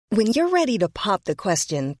When you're ready to pop the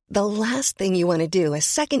question, the last thing you want to do is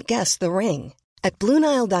second-guess the ring. At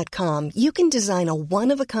BlueNile.com, you can design a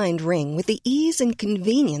one-of-a-kind ring with the ease and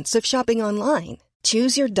convenience of shopping online.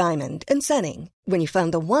 Choose your diamond and setting. When you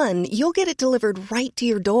find the one, you'll get it delivered right to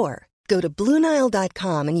your door. Go to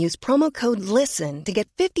BlueNile.com and use promo code LISTEN to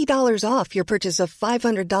get $50 off your purchase of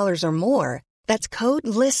 $500 or more. That's code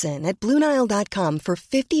LISTEN at BlueNile.com for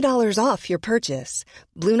 $50 off your purchase.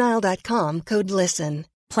 BlueNile.com, code LISTEN.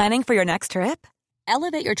 Planning for your next trip?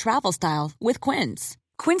 Elevate your travel style with Quince.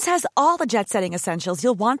 Quince has all the jet-setting essentials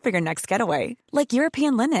you'll want for your next getaway, like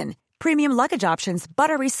European linen, premium luggage options,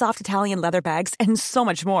 buttery soft Italian leather bags, and so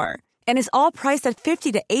much more. And is all priced at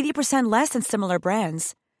 50 to 80% less than similar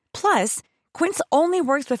brands. Plus, Quince only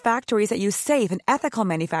works with factories that use safe and ethical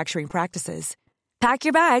manufacturing practices. Pack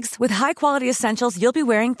your bags with high-quality essentials you'll be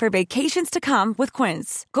wearing for vacations to come with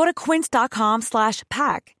Quince. Go to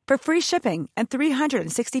quince.com/pack for free shipping and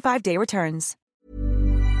 365-day returns.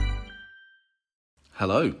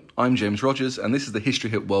 Hello, I'm James Rogers, and this is the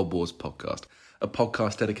History Hit World Wars podcast, a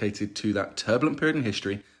podcast dedicated to that turbulent period in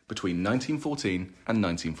history between 1914 and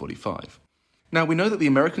 1945. Now, we know that the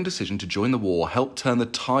American decision to join the war helped turn the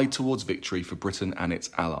tide towards victory for Britain and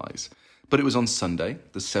its allies. But it was on Sunday,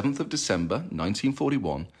 the 7th of December,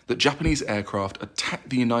 1941, that Japanese aircraft attacked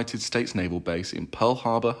the United States Naval Base in Pearl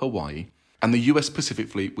Harbor, Hawaii, and the US Pacific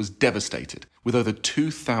Fleet was devastated, with over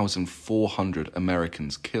 2,400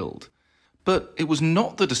 Americans killed. But it was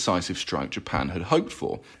not the decisive strike Japan had hoped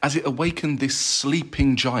for, as it awakened this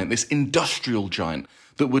sleeping giant, this industrial giant,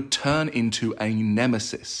 that would turn into a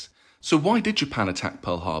nemesis. So why did Japan attack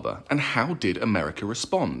Pearl Harbor, and how did America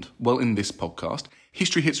respond? Well, in this podcast,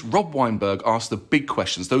 History Hit's Rob Weinberg asked the big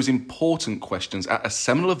questions, those important questions, at a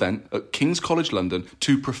seminal event at King's College London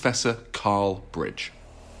to Professor Carl Bridge.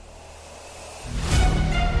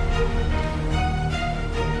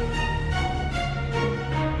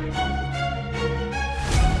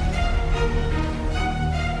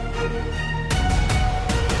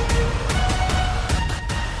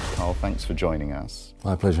 Carl, thanks for joining us.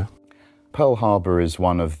 My pleasure. Pearl Harbor is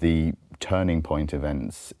one of the turning point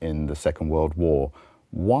events in the Second World War.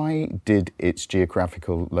 Why did its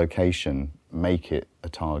geographical location make it a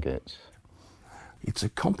target? It's a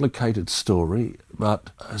complicated story,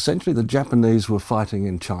 but essentially the Japanese were fighting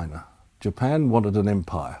in China. Japan wanted an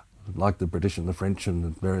empire, like the British and the French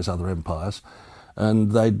and various other empires,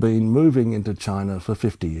 and they'd been moving into China for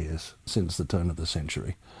 50 years, since the turn of the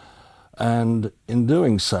century. And in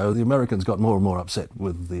doing so, the Americans got more and more upset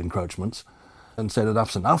with the encroachments and said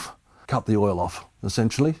enough's enough. Cut the oil off,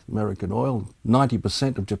 essentially, American oil.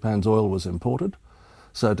 90% of Japan's oil was imported.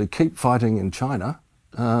 So to keep fighting in China,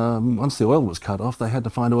 once the oil was cut off, they had to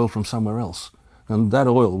find oil from somewhere else. And that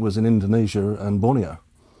oil was in Indonesia and Borneo,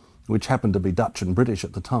 which happened to be Dutch and British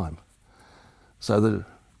at the time. So the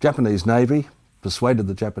Japanese Navy persuaded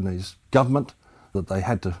the Japanese government that they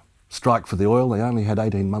had to strike for the oil. They only had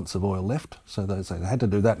 18 months of oil left, so they had to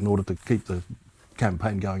do that in order to keep the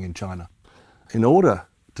campaign going in China. In order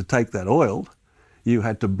to take that oil, you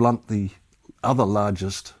had to blunt the other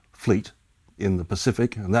largest fleet in the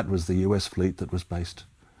Pacific, and that was the US fleet that was based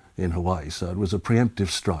in Hawaii. So it was a preemptive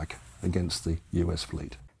strike against the US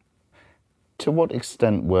fleet. To what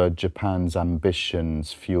extent were Japan's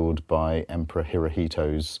ambitions fueled by Emperor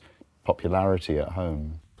Hirohito's popularity at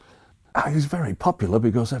home? He's very popular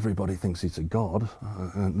because everybody thinks he's a god.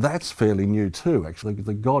 And that's fairly new too, actually.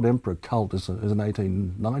 The god-emperor cult is an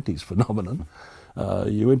 1890s phenomenon.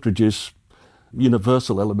 You introduce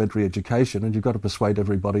universal elementary education and you've got to persuade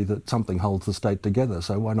everybody that something holds the state together,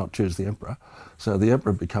 so why not choose the emperor? So the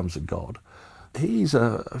emperor becomes a god. He's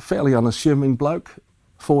a fairly unassuming bloke,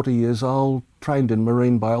 40 years old, trained in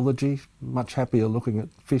marine biology, much happier looking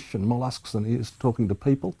at fish and mollusks than he is talking to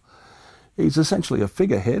people. He's essentially a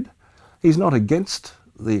figurehead. He's not against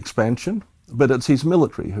the expansion, but it's his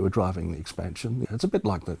military who are driving the expansion. It's a bit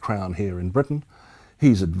like the Crown here in Britain.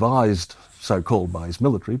 He's advised, so-called, by his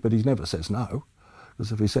military, but he never says no,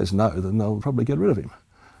 because if he says no, then they'll probably get rid of him.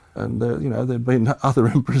 And, there'd been other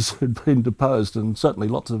emperors who'd been deposed and certainly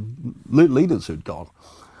lots of leaders who'd gone.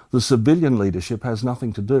 The civilian leadership has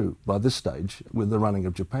nothing to do, by this stage, with the running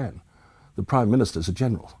of Japan. The Prime Minister's a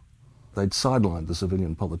general. They'd sidelined the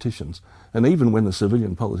civilian politicians. And even when the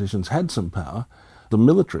civilian politicians had some power, the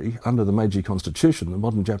military, under the Meiji Constitution, the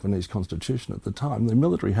modern Japanese constitution at the time, the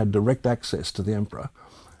military had direct access to the emperor,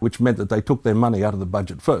 which meant that they took their money out of the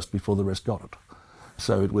budget first before the rest got it.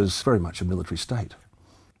 So it was very much a military state.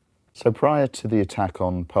 So prior to the attack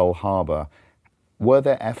on Pearl Harbor, were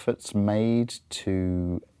there efforts made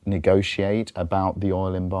to negotiate about the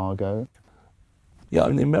oil embargo? Yeah, I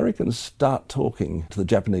mean, the Americans start talking to the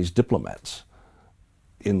Japanese diplomats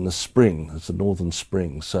in the spring. It's the Northern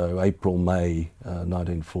Spring, so April, May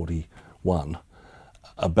 1941,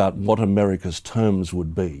 about what America's terms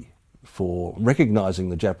would be for recognising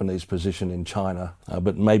the Japanese position in China,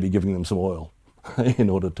 but maybe giving them some oil in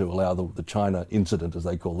order to allow the China incident, as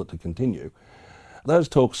they call it, to continue. Those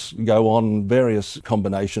talks go on, various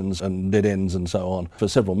combinations and dead ends and so on, for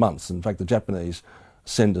several months. In fact, the Japanese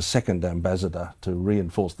send a second ambassador to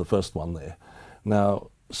reinforce the first one there. Now,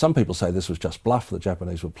 some people say this was just bluff. The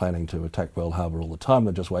Japanese were planning to attack Pearl Harbor all the time.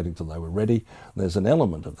 They're just waiting till they were ready. There's an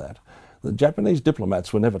element of that. The Japanese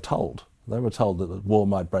diplomats were never told. They were told that the war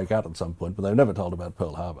might break out at some point, but they were never told about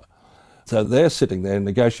Pearl Harbor. So they're sitting there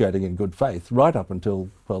negotiating in good faith right up until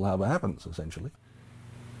Pearl Harbor happens, essentially.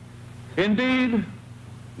 Indeed,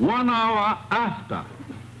 1 hour after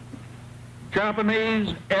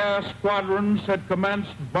Japanese air squadrons had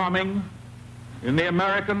commenced bombing in the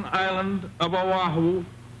American island of Oahu,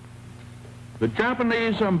 the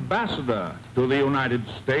Japanese ambassador to the United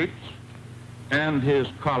States and his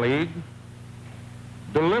colleague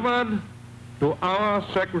delivered to our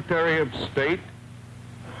Secretary of State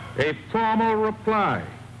a formal reply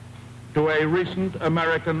to a recent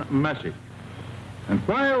American message. And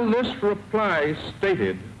while this reply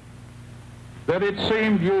stated that it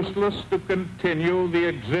seemed useless to continue the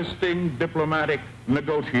existing diplomatic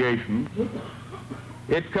negotiations,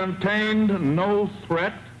 it contained no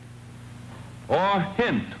threat or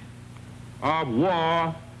hint of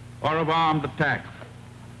war or of armed attack.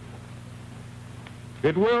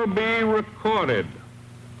 It will be recorded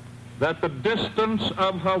that the distance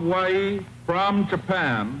of Hawaii from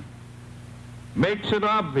Japan makes it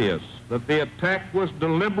obvious that the attack was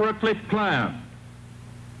deliberately planned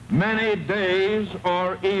many days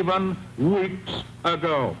or even weeks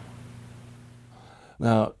ago.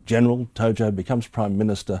 Now, General Tojo becomes Prime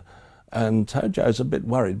Minister, and Tojo's a bit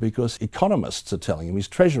worried because economists are telling him, his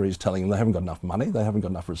treasury is telling him they haven't got enough money, they haven't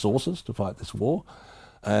got enough resources to fight this war.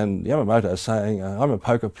 And Yamamoto is saying, I'm a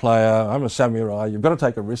poker player, I'm a samurai, you've got to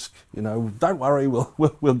take a risk, don't worry,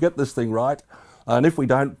 we'll get this thing right. And if we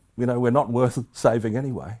don't, we're not worth saving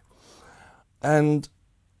anyway. And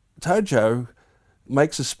Tojo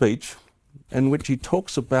makes a speech in which he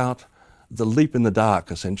talks about the leap in the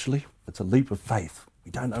dark, essentially. It's a leap of faith.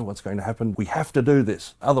 We don't know what's going to happen. We have to do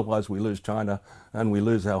this. Otherwise we lose China and we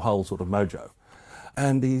lose our whole sort of mojo.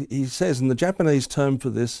 And he says, and the Japanese term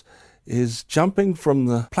for this is jumping from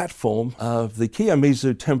the platform of the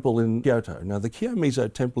Kiyomizu Temple in Kyoto. Now, the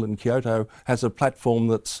Kiyomizu Temple in Kyoto has a platform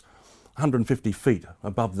that's 150 feet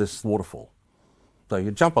above this waterfall. So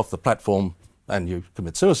you jump off the platform and you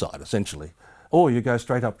commit suicide, essentially. Or you go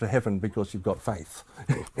straight up to heaven because you've got faith.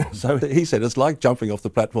 So he said it's like jumping off the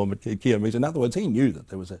platform at Kiyomizu. In other words, he knew that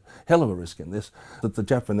there was a hell of a risk in this, that the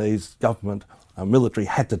Japanese government, military,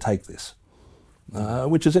 had to take this,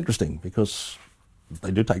 which is interesting because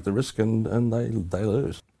they do take the risk and they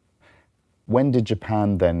lose. When did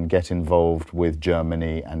Japan then get involved with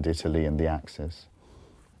Germany and Italy and the Axis?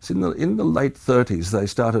 So in the late 30s, they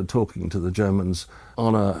started talking to the Germans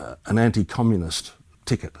on an anti-communist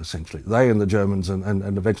ticket, essentially. They and the Germans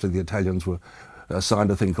and eventually the Italians were signed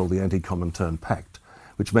a thing called the Anti-Comintern Pact,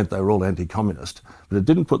 which meant they were all anti-communist, but it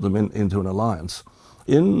didn't put them into an alliance.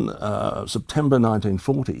 In September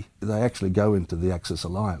 1940, they actually go into the Axis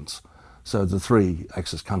alliance. So the three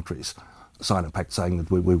Axis countries sign a pact saying that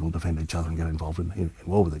we will defend each other and get involved in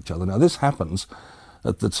war with each other. Now, this happens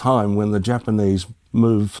at the time when the Japanese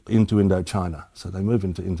move into Indochina. So they move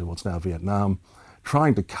into what's now Vietnam,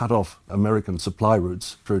 trying to cut off American supply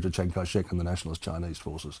routes through to Chiang Kai-shek and the Nationalist Chinese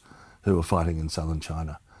forces who were fighting in southern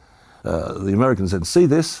China. The Americans then see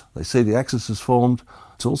this, they see the Axis is formed.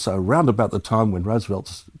 It's also around about the time when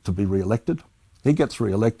Roosevelt's to be re-elected. He gets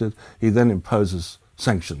re-elected, he then imposes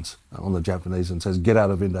sanctions on the Japanese and says, get out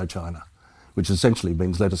of Indochina, which essentially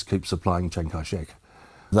means let us keep supplying Chiang Kai-shek.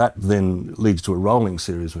 That then leads to a rolling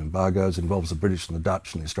series of embargoes, involves the British and the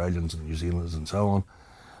Dutch and the Australians and the New Zealanders and so on.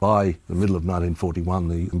 By the middle of 1941,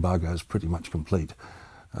 the embargo is pretty much complete.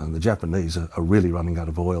 And the Japanese are really running out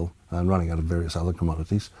of oil and running out of various other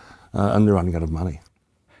commodities, and they're running out of money.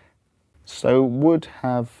 So would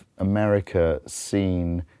have America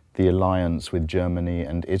seen the alliance with Germany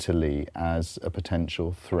and Italy as a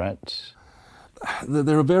potential threat?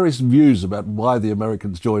 There are various views about why the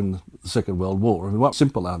Americans joined the Second World War. I mean, one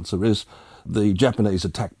simple answer is the Japanese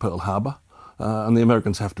attack Pearl Harbor, and the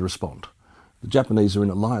Americans have to respond. The Japanese are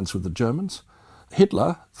in alliance with the Germans.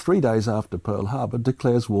 Hitler, 3 days after Pearl Harbor,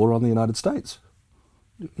 declares war on the United States.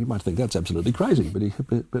 You might think that's absolutely crazy,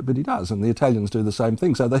 but he does, and the Italians do the same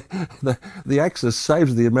thing. So the Axis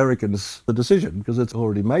saves the Americans the decision because it's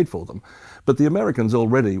already made for them. But the Americans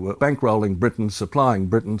already were bankrolling Britain, supplying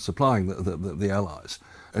the Allies,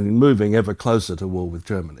 and moving ever closer to war with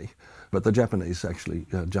Germany. But the Japanese actually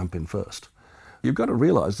jump in first. You've got to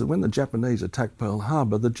realise that when the Japanese attack Pearl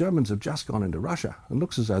Harbor, the Germans have just gone into Russia. It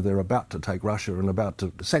looks as though they're about to take Russia and about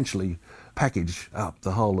to essentially package up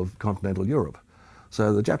the whole of continental Europe.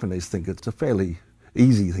 So the Japanese think it's a fairly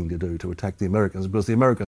easy thing to do to attack the Americans because the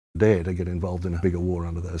Americans dare to get involved in a bigger war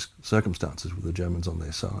under those circumstances with the Germans on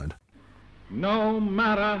their side. No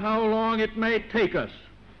matter how long it may take us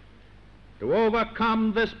to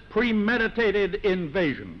overcome this premeditated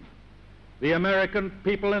invasion, the American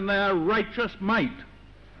people in their righteous might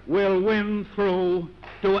will win through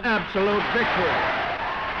to absolute victory.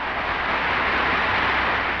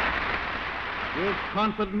 With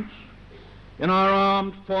confidence in our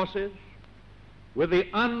armed forces, with the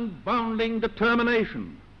unbounding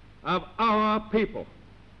determination of our people,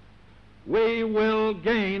 we will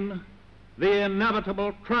gain the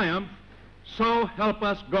inevitable triumph, so help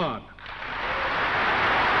us God.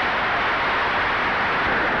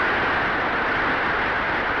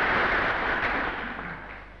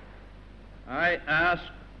 I ask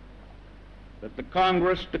that the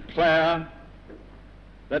Congress declare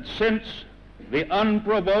that since the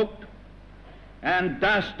unprovoked and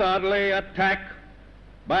dastardly attack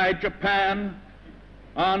by Japan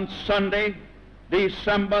on Sunday,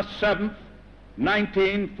 December 7th,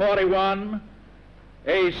 1941,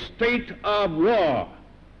 a state of war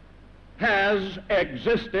has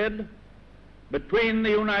existed between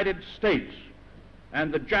the United States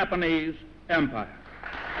and the Japanese Empire.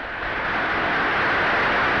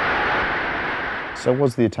 So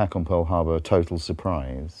was the attack on Pearl Harbor a total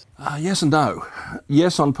surprise? Yes and no.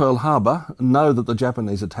 Yes on Pearl Harbor, no that the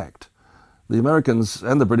Japanese attacked. The Americans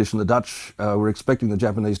and the British and the Dutch were expecting the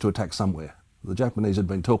Japanese to attack somewhere. The Japanese had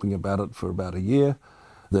been talking about it for about a year.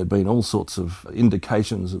 There'd been all sorts of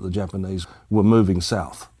indications that the Japanese were moving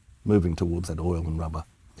south, moving towards that oil and rubber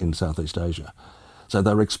in Southeast Asia. So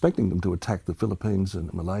they were expecting them to attack the Philippines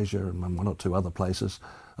and Malaysia and one or two other places,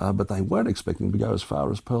 but they weren't expecting to go as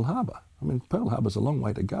far as Pearl Harbor. I mean, Pearl Harbor's a long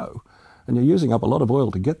way to go, and you're using up a lot of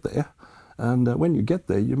oil to get there. And when you get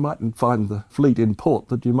there, you mightn't find the fleet in port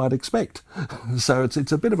that you might expect. So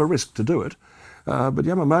it's a bit of a risk to do it. But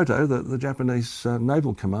Yamamoto, the Japanese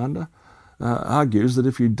naval commander, argues that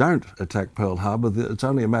if you don't attack Pearl Harbor, it's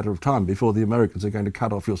only a matter of time before the Americans are going to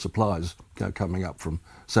cut off your supplies coming up from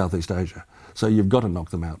Southeast Asia. So you've got to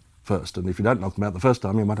knock them out first. And if you don't knock them out the first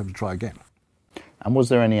time, you might have to try again. And was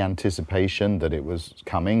there any anticipation that it was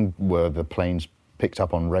coming? Were the planes picked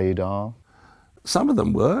up on radar? Some of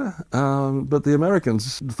them were, but the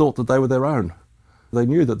Americans thought that they were their own. They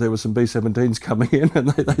knew that there were some B-17s coming in, and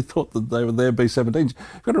they thought that they were their B-17s.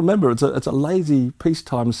 You've got to remember, it's a lazy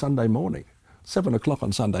peacetime Sunday morning. 7 o'clock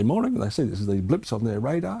on Sunday morning, and they see these blips on their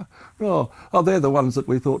radar. Oh, they're the ones that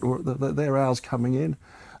we thought were, they're ours coming in.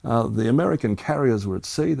 The American carriers were at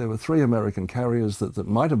sea. There were 3 American carriers that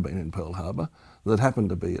might have been in Pearl Harbor that happened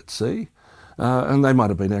to be at sea, and they might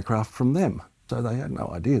have been aircraft from them. So they had no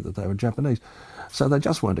idea that they were Japanese. So they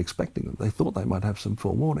just weren't expecting them. They thought they might have some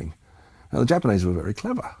forewarning. Now, the Japanese were very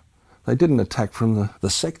clever. They didn't attack from the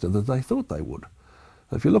sector that they thought they would.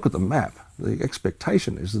 If you look at the map, the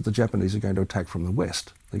expectation is that the Japanese are going to attack from the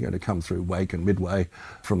west. They're going to come through Wake and Midway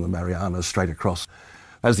from the Marianas straight across,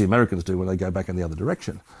 as the Americans do when they go back in the other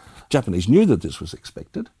direction. Japanese knew that this was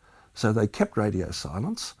expected, so they kept radio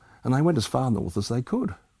silence, and they went as far north as they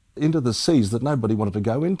could, into the seas that nobody wanted to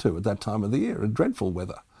go into at that time of the year, in dreadful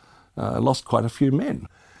weather. Lost quite a few men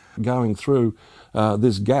going through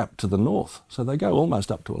this gap to the north. So they go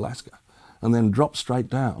almost up to Alaska and then drop straight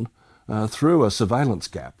down through a surveillance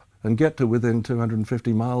gap and get to within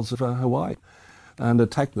 250 miles of Hawaii and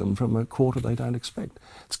attack them from a quarter they don't expect.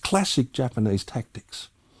 It's classic Japanese tactics.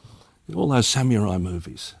 All those samurai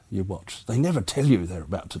movies you watch, they never tell you they're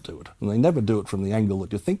about to do it, and they never do it from the angle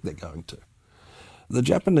that you think they're going to. The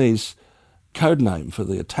Japanese code name for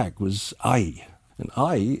the attack was Ai, and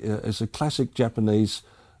Ai is a classic Japanese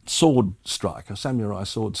sword strike, a samurai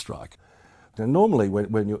sword strike. Now, normally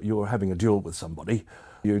when you're having a duel with somebody,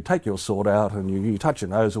 you take your sword out and you touch your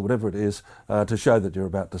nose or whatever it is to show that you're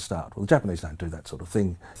about to start. Well, the Japanese don't do that sort of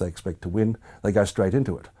thing. If they expect to win, they go straight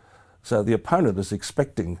into it. So the opponent is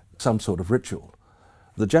expecting some sort of ritual.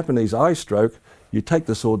 The Japanese Ai stroke, you take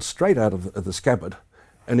the sword straight out of the scabbard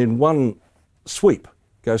and in one sweep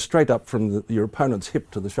go straight up from your opponent's hip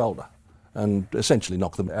to the shoulder and essentially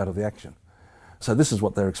knock them out of the action. So this is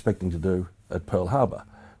what they're expecting to do at Pearl Harbor.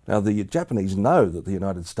 Now, the Japanese know that the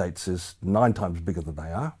United States is 9 times bigger than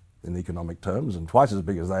they are in economic terms and twice as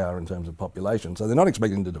big as they are in terms of population. So they're not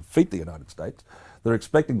expecting to defeat the United States. They're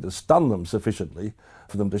expecting to stun them sufficiently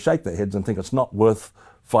for them to shake their heads and think it's not worth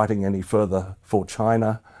fighting any further for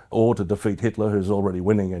China or to defeat Hitler, who's already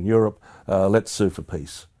winning in Europe. Let's sue for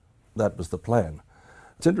peace. That was the plan.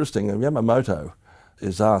 It's interesting, Yamamoto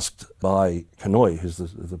is asked by Konoye, who's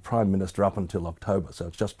the Prime Minister up until October, so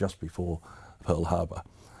it's just before Pearl Harbor,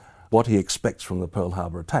 what he expects from the Pearl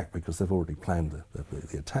Harbor attack, because they've already planned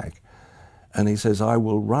the attack. And he says, I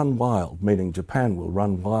will run wild, meaning Japan will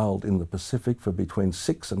run wild in the Pacific for between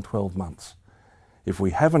 6 and 12 months. If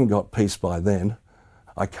we haven't got peace by then,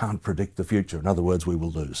 I can't predict the future. In other words, we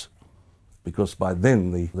will lose. Because by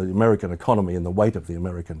then, the American economy and the weight of the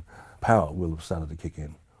American power will have started to kick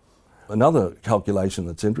in. Another calculation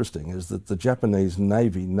that's interesting is that the Japanese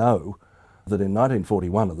Navy know that in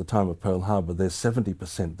 1941, at the time of Pearl Harbor, they're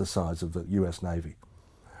 70% the size of the US Navy.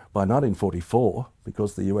 By 1944,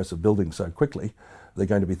 because the US are building so quickly, they're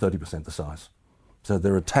going to be 30% the size. So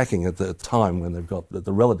they're attacking at the time when they've got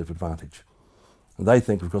the relative advantage. And they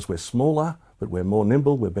think because we're smaller, but we're more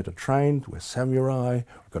nimble, we're better trained, we're samurai,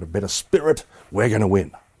 we've got a better spirit, we're going to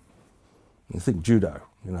win. And you think judo,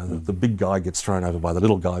 the big guy gets thrown over by the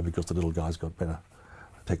little guy because the little guy's got better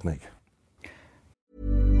technique.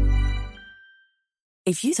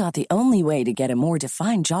 If you thought the only way to get a more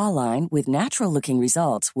defined jawline with natural-looking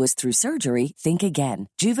results was through surgery, think again.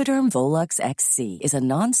 Juvederm Volux XC is a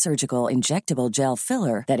non-surgical injectable gel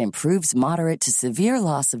filler that improves moderate to severe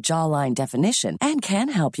loss of jawline definition and can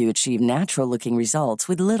help you achieve natural-looking results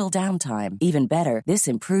with little downtime. Even better, this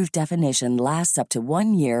improved definition lasts up to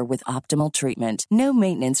 1 year with optimal treatment. No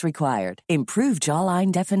maintenance required. Improve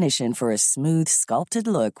jawline definition for a smooth, sculpted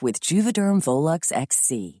look with Juvederm Volux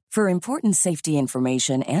XC. For important safety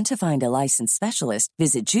information and to find a licensed specialist,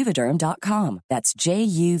 visit Juvederm.com. That's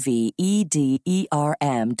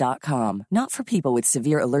Juvederm.com. Not for people with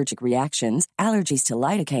severe allergic reactions, allergies to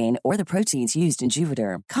lidocaine, or the proteins used in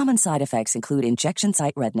Juvederm. Common side effects include injection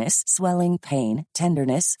site redness, swelling, pain,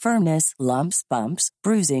 tenderness, firmness, lumps, bumps,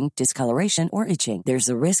 bruising, discoloration, or itching. There's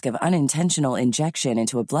a risk of unintentional injection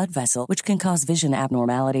into a blood vessel, which can cause vision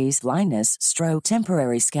abnormalities, blindness, stroke,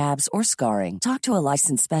 temporary scabs, or scarring. Talk to a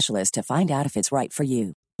licensed specialist to find out if it's right for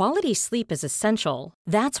you. Quality sleep is essential.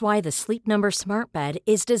 That's why the Sleep Number Smart Bed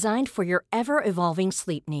is designed for your ever-evolving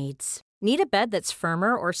sleep needs. Need a bed that's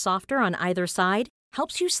firmer or softer on either side?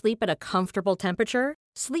 Helps you sleep at a comfortable temperature?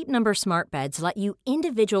 Sleep Number Smart Beds let you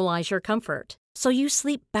individualize your comfort, so you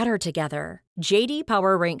sleep better together. J.D.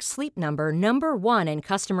 Power ranks Sleep Number number 1 in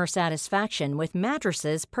customer satisfaction with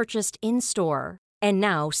mattresses purchased in-store. And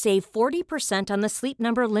now, save 40% on the Sleep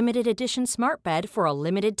Number Limited Edition Smart Bed for a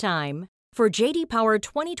limited time. For J.D. Power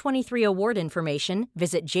 2023 award information,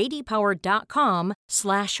 visit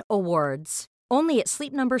jdpower.com/awards. Only at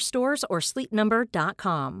Sleep Number stores or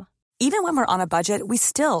sleepnumber.com. Even when we're on a budget, we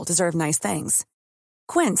still deserve nice things.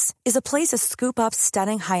 Quince is a place to scoop up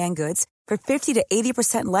stunning high-end goods for 50 to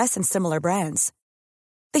 80% less than similar brands.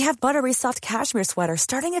 They have buttery soft cashmere sweaters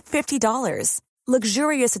starting at $50.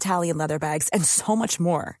 Luxurious Italian leather bags, and so much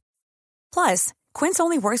more. Plus, Quince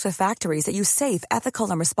only works with factories that use safe, ethical,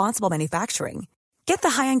 and responsible manufacturing. Get the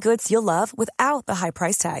high-end goods you'll love without the high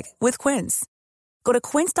price tag with Quince. Go to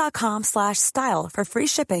quince.com/style for free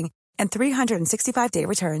shipping and 365-day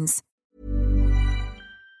returns.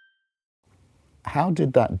 How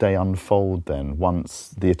did that day unfold then,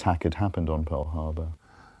 once the attack had happened on Pearl Harbor?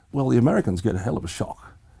 Well, the Americans get a hell of a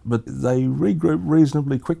shock, but they regroup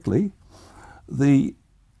reasonably quickly. The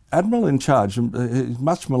admiral in charge,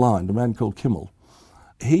 much maligned, a man called Kimmel,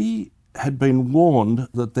 he had been warned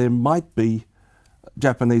that there might be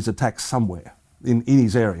Japanese attacks somewhere in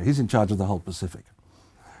his area. He's in charge of the whole Pacific.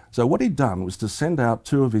 So what he'd done was to send out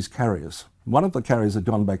 2 of his carriers. One of the carriers had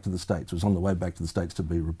gone back to the States, was on the way back to the States to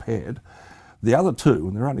be repaired. The other 2,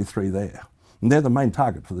 and there are only 3 there, and they're the main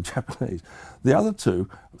target for the Japanese, the other 2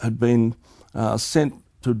 had been sent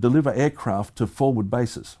to deliver aircraft to forward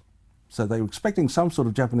bases. So they were expecting some sort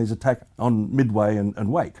of Japanese attack on Midway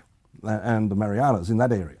and Wake and the Marianas in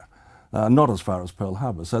that area, not as far as Pearl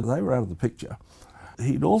Harbor. So they were out of the picture.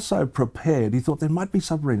 He'd also prepared, he thought there might be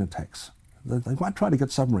submarine attacks. They might try to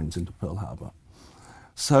get submarines into Pearl Harbor.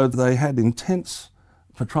 So they had intense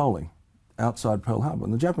patrolling outside Pearl Harbor.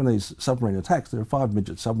 And the Japanese submarine attacks, there are 5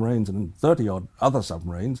 midget submarines and 30-odd other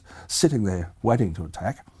submarines sitting there waiting to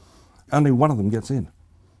attack. Only one of them gets in,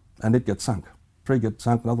 and it gets sunk. 3 get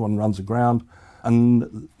sunk, another one runs aground,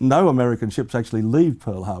 and no American ships actually leave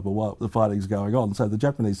Pearl Harbor while the fighting's going on, so the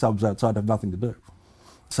Japanese subs outside have nothing to do.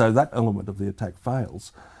 So that element of the attack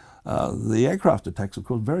fails. The aircraft attacks, of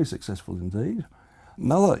course, very successful indeed.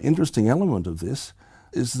 Another interesting element of this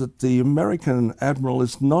is that the American admiral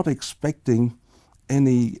is not expecting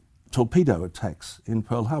any torpedo attacks in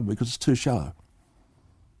Pearl Harbor because it's too shallow.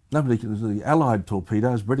 The Allied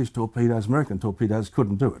torpedoes, British torpedoes, American torpedoes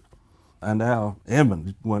couldn't do it. And our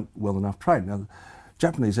airmen weren't well enough trained. Now, the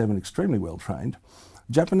Japanese airmen are extremely well trained.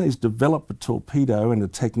 Japanese develop a torpedo and a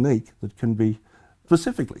technique that can be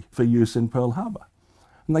specifically for use in Pearl Harbor.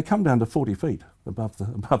 And they come down to 40 feet above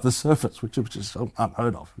the surface, which is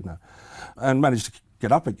unheard of, and manage to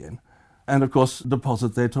get up again. And of course,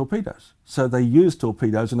 deposit their torpedoes. So they use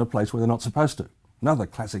torpedoes in a place where they're not supposed to. Another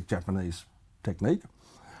classic Japanese technique.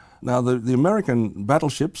 Now, the American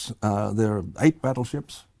battleships, there are 8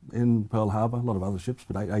 battleships in Pearl Harbor, a lot of other ships,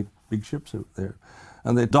 but 8 big ships are there,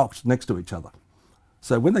 and they're docked next to each other.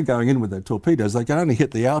 So when they're going in with their torpedoes, they can only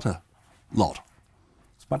hit the outer lot.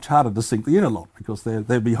 It's much harder to sink the inner lot because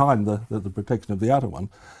they're behind the protection of the outer one.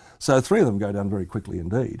 So 3 of them go down very quickly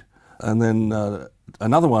indeed. And then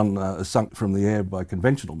another one is sunk from the air by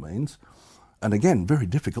conventional means. And again, very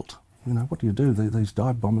difficult. What do you do? These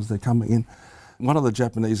dive bombers, they're coming in. One of the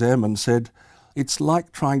Japanese airmen said, it's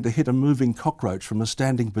like trying to hit a moving cockroach from a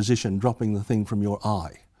standing position, dropping the thing from your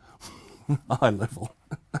eye. Eye level.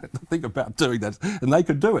 Think about doing that. And they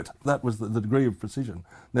could do it. That was the degree of precision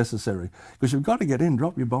necessary. Because you've got to get in,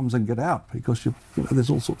 drop your bombs and get out, because there's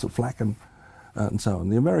all sorts of flak and so on.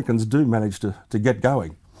 The Americans do manage to get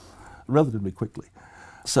going relatively quickly.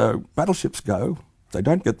 So battleships go. They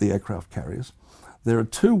don't get the aircraft carriers. There are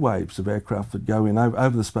 2 waves of aircraft that go in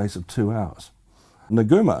over the space of 2 hours.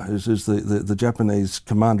 Naguma is the Japanese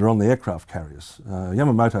commander on the aircraft carriers.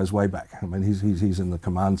 Yamamoto's way back. I mean, he's in the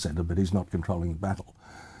command centre, but he's not controlling the battle.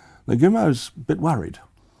 Nagumo's a bit worried.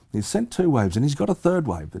 He's sent 2 waves, and he's got a 3rd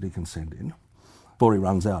wave that he can send in, before he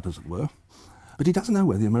runs out, as it were. But he doesn't know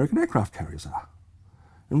where the American aircraft carriers are.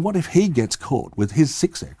 And what if he gets caught with his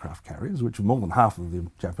 6 aircraft carriers, which are more than half of the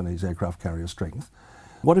Japanese aircraft carrier strength?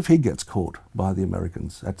 What if he gets caught by the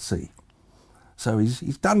Americans at sea? So he's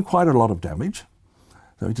done quite a lot of damage.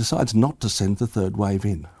 So he decides not to send the 3rd wave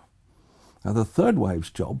in. Now, the 3rd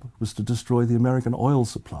wave's job was to destroy the American oil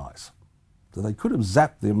supplies. So they could have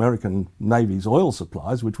zapped the American Navy's oil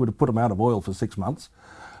supplies, which would have put them out of oil for 6 months,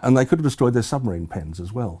 and they could have destroyed their submarine pens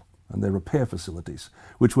as well, and their repair facilities,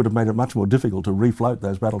 which would have made it much more difficult to refloat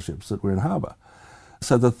those battleships that were in harbour.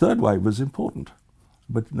 So the 3rd wave was important,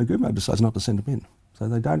 but Nagumo decides not to send them in. So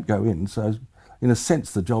they don't go in. So in a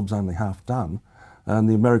sense, the job's only half done. And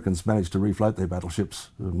the Americans managed to refloat their battleships,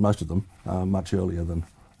 most of them, much earlier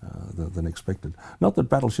than expected. Not that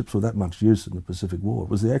battleships were that much use in the Pacific War. It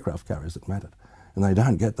was the aircraft carriers that mattered. And they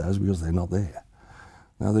don't get those because they're not there.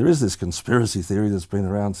 Now, there is this conspiracy theory that's been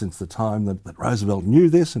around since the time that Roosevelt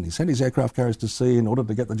knew this, and he sent his aircraft carriers to sea in order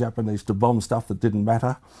to get the Japanese to bomb stuff that didn't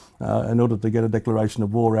matter, in order to get a declaration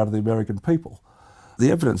of war out of the American people. The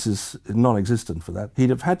evidence is non-existent for that. He'd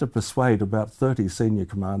have had to persuade about 30 senior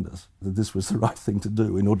commanders that this was the right thing to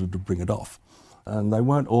do in order to bring it off. And they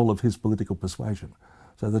weren't all of his political persuasion.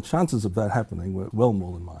 So the chances of that happening were well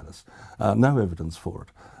more than minus. No evidence for it.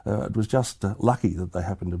 It was just lucky that they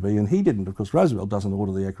happened to be. And he didn't. Of course, Roosevelt doesn't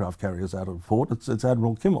order the aircraft carriers out of port. It's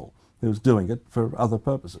Admiral Kimmel who's doing it for other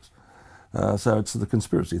purposes. So it's the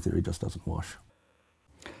conspiracy theory just doesn't wash.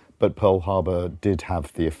 But Pearl Harbor did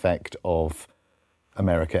have the effect of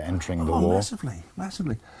America entering the war.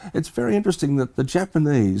 Massively. It's very interesting that the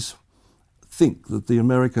Japanese think that the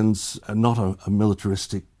Americans are not a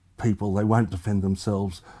militaristic people. They won't defend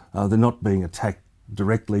themselves. They're not being attacked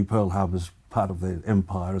directly. Pearl Harbor's part of their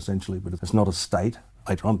empire, essentially, but it's not a state.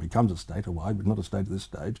 Later on it becomes a state, Hawaii, but not a state at this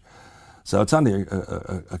stage. So it's only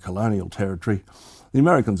a colonial territory. The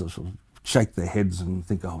Americans sort of shake their heads and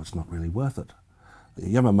think, it's not really worth it.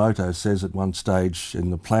 Yamamoto says at one stage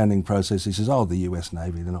in the planning process, he says, the US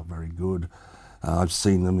Navy, they're not very good. I've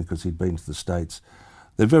seen them because he'd been to the States.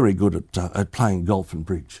 They're very good at playing golf and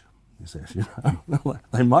bridge, he says.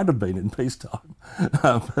 They might have been in peacetime,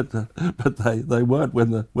 but they weren't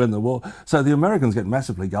when the war. So the Americans get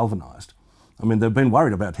massively galvanised. I mean, they've been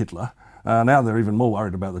worried about Hitler. Now they're even more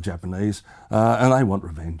worried about the Japanese, and they want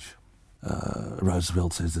revenge.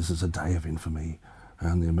 Roosevelt says this is a day of infamy.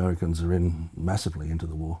 And the Americans are in massively into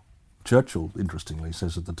the war. Churchill, interestingly,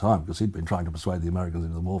 says at the time, because he'd been trying to persuade the Americans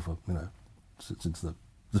into the war for, since the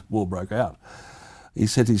war broke out. He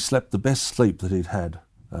said he slept the best sleep that he'd had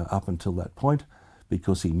up until that point,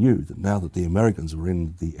 because he knew that now that the Americans were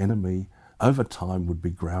in, the enemy over time would be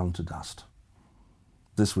ground to dust.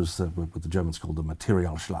 This was what the Germans called the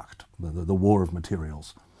Materialschlacht, the war of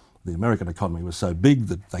materials. The American economy was so big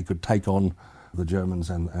that they could take on the Germans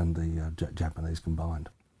and the Japanese combined.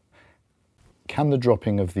 Can the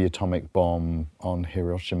dropping of the atomic bomb on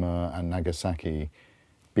Hiroshima and Nagasaki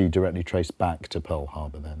be directly traced back to Pearl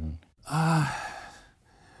Harbor then?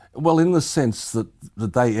 Well, in the sense that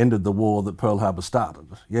they ended the war that Pearl Harbor started,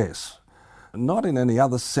 yes. Not in any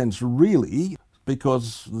other sense, really,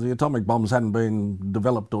 because the atomic bombs hadn't been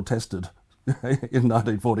developed or tested in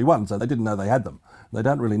 1941, so they didn't know they had them. They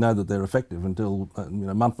don't really know that they're effective until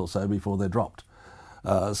a month or so before they're dropped.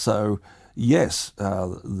 So, yes,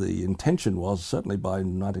 the intention was, certainly by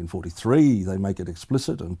 1943, they make it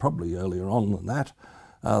explicit, and probably earlier on than that,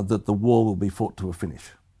 that the war will be fought to a finish.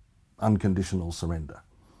 Unconditional surrender.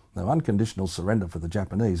 Now, unconditional surrender for the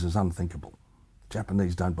Japanese is unthinkable. The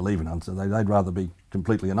Japanese don't believe in they'd rather be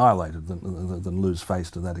completely annihilated than lose face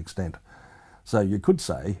to that extent. So you could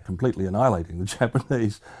say completely annihilating the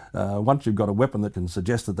Japanese. Once you've got a weapon that can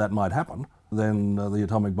suggest that might happen, then the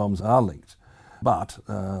atomic bombs are linked. But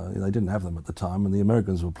they didn't have them at the time, and the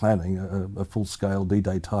Americans were planning a full-scale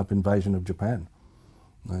D-Day type invasion of Japan.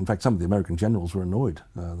 In fact, some of the American generals were annoyed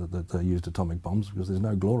that they used atomic bombs, because there's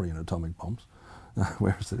no glory in atomic bombs,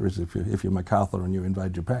 whereas there is if you're MacArthur and you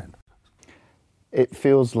invade Japan. It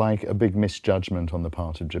feels like a big misjudgment on the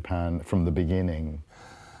part of Japan from the beginning.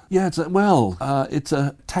 Yeah, it's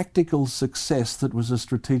a tactical success that was a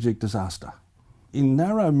strategic disaster. In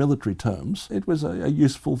narrow military terms, it was a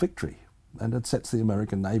useful victory, and it sets the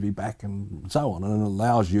American Navy back and so on, and it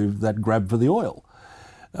allows you that grab for the oil.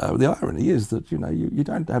 The irony is that, you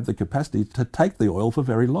don't have the capacity to take the oil for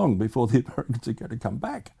very long before the Americans are going to come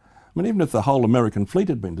back. I mean, even if the whole American fleet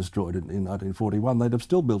had been destroyed in 1941, they'd have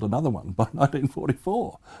still built another one by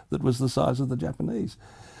 1944 that was the size of the Japanese.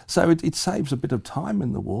 So it saves a bit of time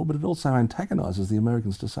in the war, but it also antagonises the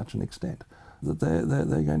Americans to such an extent that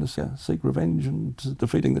they're going to seek revenge and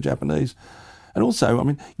defeating the Japanese. And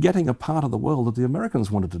also, getting a part of the world that the Americans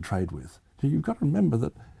wanted to trade with. So you've got to remember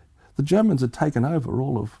that the Germans had taken over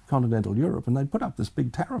all of continental Europe, and they'd put up this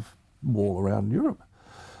big tariff wall around Europe.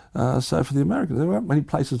 So for the Americans, there weren't many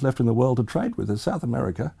places left in the world to trade with. There's South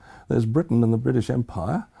America, there's Britain and the British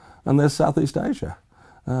Empire, and there's Southeast Asia.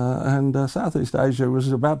 And Southeast Asia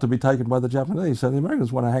was about to be taken by the Japanese, so the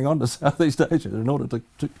Americans want to hang on to Southeast Asia in order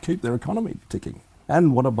to keep their economy ticking,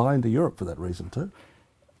 and want to buy into Europe for that reason too.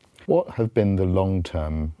 What have been the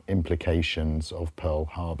long-term implications of Pearl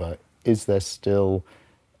Harbor? Is there still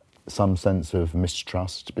some sense of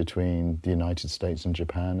mistrust between the United States and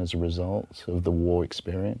Japan as a result of the war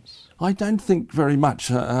experience? I don't think very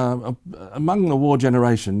much. Among the war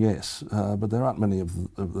generation, yes, but there aren't many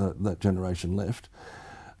of that generation left.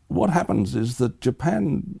 What happens is that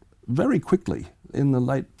Japan very quickly, in the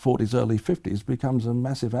late 40s, early 50s, becomes a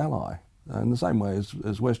massive ally, in the same way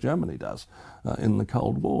as West Germany does in the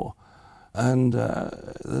Cold War. And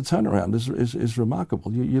the turnaround is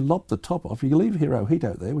remarkable. You lop the top off, you leave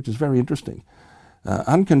Hirohito there, which is very interesting.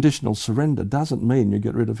 Unconditional surrender doesn't mean you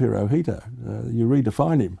get rid of Hirohito. You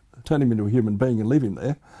redefine him, turn him into a human being and leave him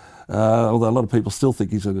there. Although a lot of people still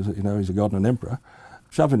think he's a god and an emperor.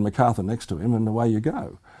 Shove in MacArthur next to him and away you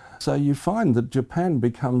go. So you find that Japan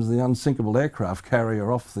becomes the unsinkable aircraft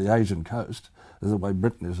carrier off the Asian coast, the way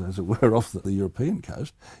Britain is, as it were, off the European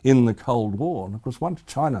coast, in the Cold War. And of course, once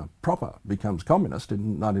China proper becomes communist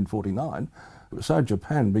in 1949, so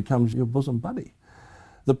Japan becomes your bosom buddy.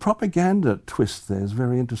 The propaganda twist there is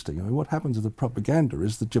very interesting. What happens with the propaganda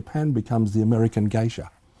is that Japan becomes the American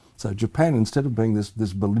geisha. So Japan, instead of being this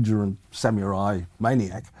belligerent samurai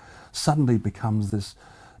maniac, suddenly becomes this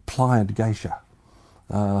pliant geisha.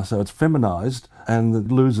 So it's feminised and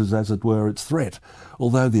it loses, as it were, its threat.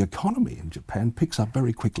 Although the economy in Japan picks up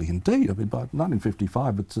very quickly indeed. By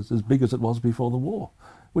 1955 it's as big as it was before the war,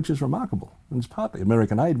 which is remarkable. And it's partly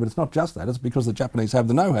American aid, but it's not just that. It's because the Japanese have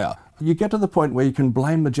the know-how. You get to the point where you can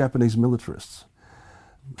blame the Japanese militarists.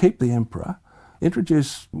 Keep the emperor,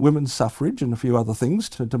 introduce women's suffrage and a few other things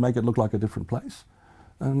to make it look like a different place,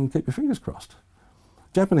 and keep your fingers crossed.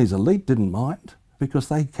 Japanese elite didn't mind because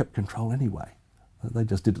they kept control anyway. They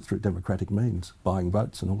just did it through democratic means, buying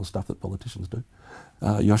votes and all the stuff that politicians do.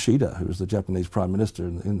 Yoshida, who was the Japanese Prime Minister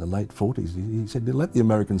in the late 40s, he said, let the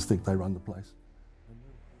Americans think they run the place.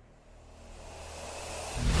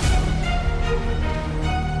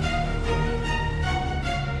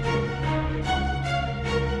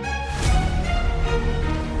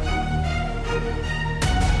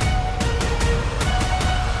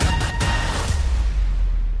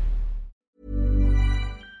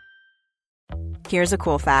 Here's a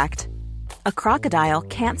cool fact. A crocodile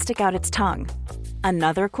can't stick out its tongue.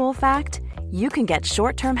 Another cool fact, you can get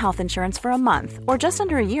short-term health insurance for a month or just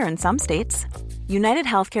under a year in some states. United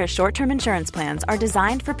Healthcare short-term insurance plans are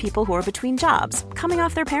designed for people who are between jobs, coming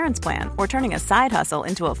off their parents' plan, or turning a side hustle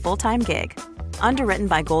into a full-time gig. Underwritten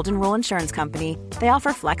by Golden Rule Insurance Company, they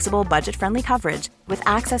offer flexible, budget-friendly coverage with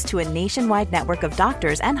access to a nationwide network of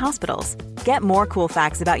doctors and hospitals. Get more cool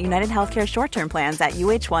facts about United Healthcare short-term plans at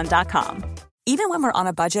uh1.com. Even when we're on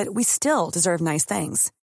a budget, we still deserve nice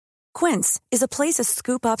things. Quince is a place to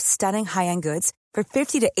scoop up stunning high-end goods for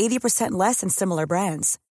 50 to 80% less than similar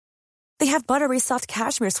brands. They have buttery soft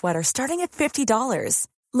cashmere sweaters starting at $50,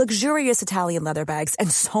 luxurious Italian leather bags,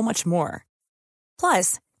 and so much more.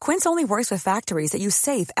 Plus, Quince only works with factories that use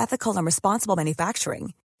safe, ethical, and responsible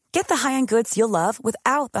manufacturing. Get the high-end goods you'll love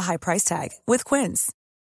without the high price tag with Quince.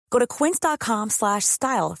 Go to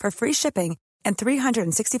quince.com/style for free shipping and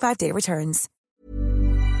 365-day returns.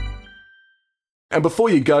 And before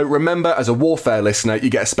you go, remember, as a Warfare listener, you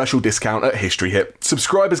get a special discount at History Hit.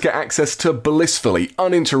 Subscribers get access to blissfully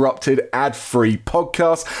uninterrupted, ad-free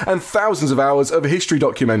podcasts and thousands of hours of history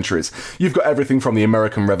documentaries. You've got everything from the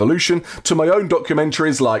American Revolution to my own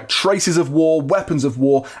documentaries like Traces of War, Weapons of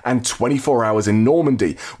War, and 24 Hours in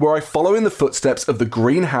Normandy, where I follow in the footsteps of the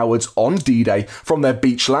Green Howards on D-Day, from their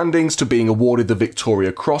beach landings to being awarded the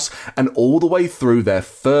Victoria Cross, and all the way through their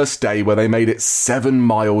first day where they made it 7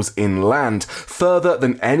 miles inland, further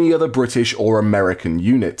than any other British or American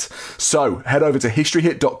unit. So head over to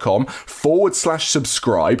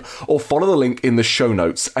historyhit.com/subscribe or follow the link in the show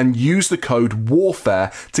notes and use the code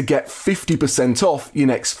WARFARE to get 50% off your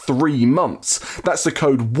next 3 months. That's the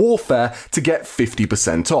code WARFARE to get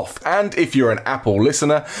 50% off. And if you're an Apple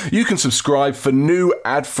listener, you can subscribe for new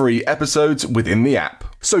ad-free episodes within the app.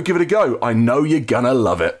 So give it a go. I know you're gonna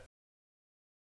love it.